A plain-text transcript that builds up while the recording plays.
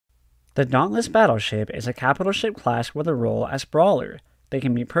The Dauntless Battleship is a capital ship class with a role as Brawler. They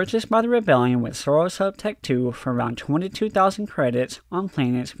can be purchased by the Rebellion with Soros Hub Tech 2 for around 22,000 credits on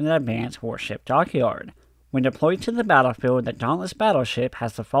planets with an advanced warship dockyard. When deployed to the battlefield, the Dauntless Battleship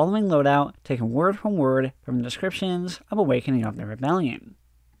has the following loadout, taken word from the descriptions of Awakening of the Rebellion.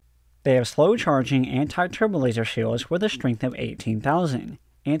 They have slow charging anti-turbo laser shields with a strength of 18,000.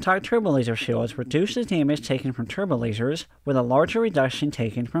 Anti-turbo laser shields reduce the damage taken from turbo lasers, with a larger reduction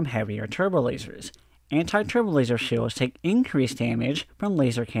taken from heavier turbo lasers. Anti-turbo laser shields take increased damage from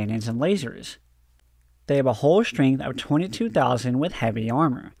laser cannons and lasers. They have a hull strength of 22,000 with heavy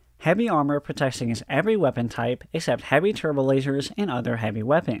armor. Heavy armor protects against every weapon type except heavy turbo lasers and other heavy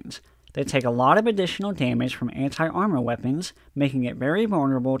weapons. They take a lot of additional damage from anti-armor weapons, making it very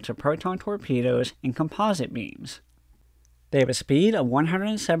vulnerable to proton torpedoes and composite beams. They have a speed of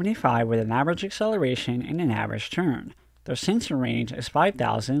 175 with an average acceleration and an average turn. Their sensor range is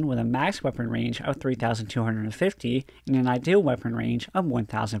 5,000 with a max weapon range of 3,250 and an ideal weapon range of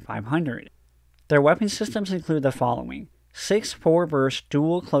 1,500. Their weapon systems include the following: 6 4-burst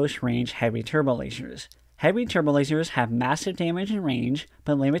dual close-range heavy turbo lasers. Heavy turbo lasers have massive damage and range,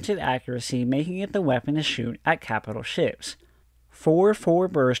 but limited accuracy, making it the weapon to shoot at capital ships. 4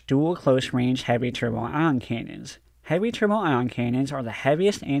 4-burst dual close-range heavy turbo ion cannons. Heavy turbo ion cannons are the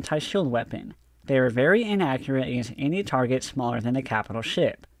heaviest anti-shield weapon. They are very inaccurate against any target smaller than a capital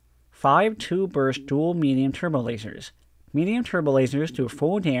ship. 5 2-burst dual medium turbo lasers. Medium turbo lasers do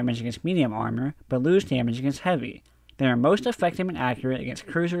full damage against medium armor, but lose damage against heavy. They are most effective and accurate against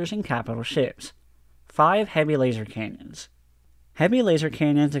cruisers and capital ships. 5 heavy laser cannons. Heavy laser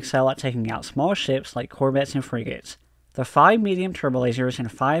cannons excel at taking out small ships like corvettes and frigates. The 5 medium turbo lasers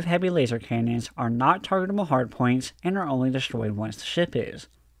and 5 heavy laser cannons are not targetable hardpoints and are only destroyed once the ship is.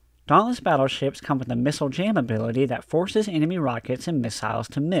 Dauntless battleships come with a missile jam ability that forces enemy rockets and missiles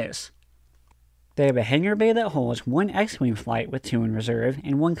to miss. They have a hangar bay that holds 1 X-Wing flight with 2 in reserve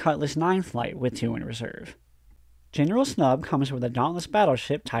and 1 Cutlass 9 flight with 2 in reserve. General Snunb comes with a Dauntless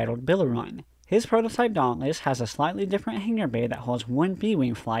battleship titled Billerun. His prototype Dauntless has a slightly different hangar bay that holds 1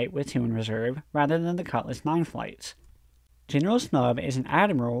 B-Wing flight with 2 in reserve, rather than the Cutlass 9 flights. General Snunb is an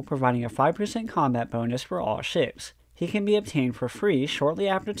admiral providing a 5% combat bonus for all ships. He can be obtained for free shortly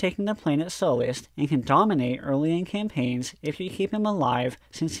after taking the planet Solist, and can dominate early in campaigns if you keep him alive,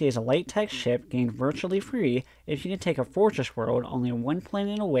 since he is a late-tech ship gained virtually free if you can take a fortress world only 1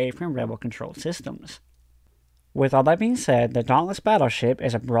 planet away from rebel-controlled systems. With all that being said, the Dauntless Battleship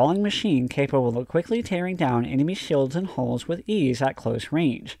is a brawling machine capable of quickly tearing down enemy shields and hulls with ease at close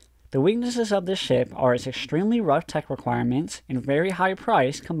range. The weaknesses of this ship are its extremely rough tech requirements and very high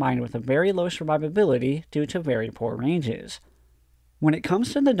price, combined with a very low survivability due to very poor ranges. When it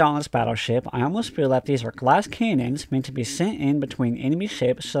comes to the Dauntless Battleship, I almost feel that these are glass cannons meant to be sent in between enemy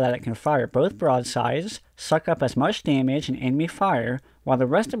ships so that it can fire both broadsides, suck up as much damage and enemy fire, while the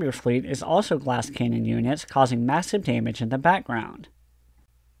rest of your fleet is also glass cannon units causing massive damage in the background.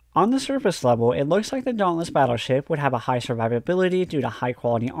 On the surface level, it looks like the Dauntless Battleship would have a high survivability due to high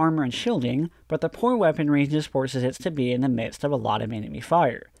quality armor and shielding, but the poor weapon ranges forces it to be in the midst of a lot of enemy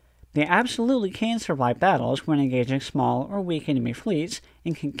fire. They absolutely can survive battles when engaging small or weak enemy fleets,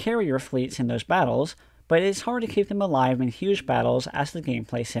 and can carry your fleets in those battles, but it's hard to keep them alive in huge battles as the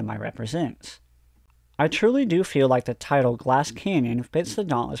gameplay semi-represents. I truly do feel like the title Glass Cannon fits the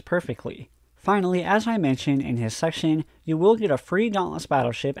Dauntless perfectly. Finally, as I mentioned in his section, you will get a free Dauntless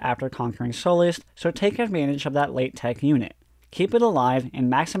battleship after conquering Solist, so take advantage of that late tech unit. Keep it alive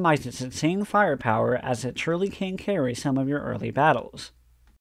and maximize its insane firepower, as it truly can carry some of your early battles.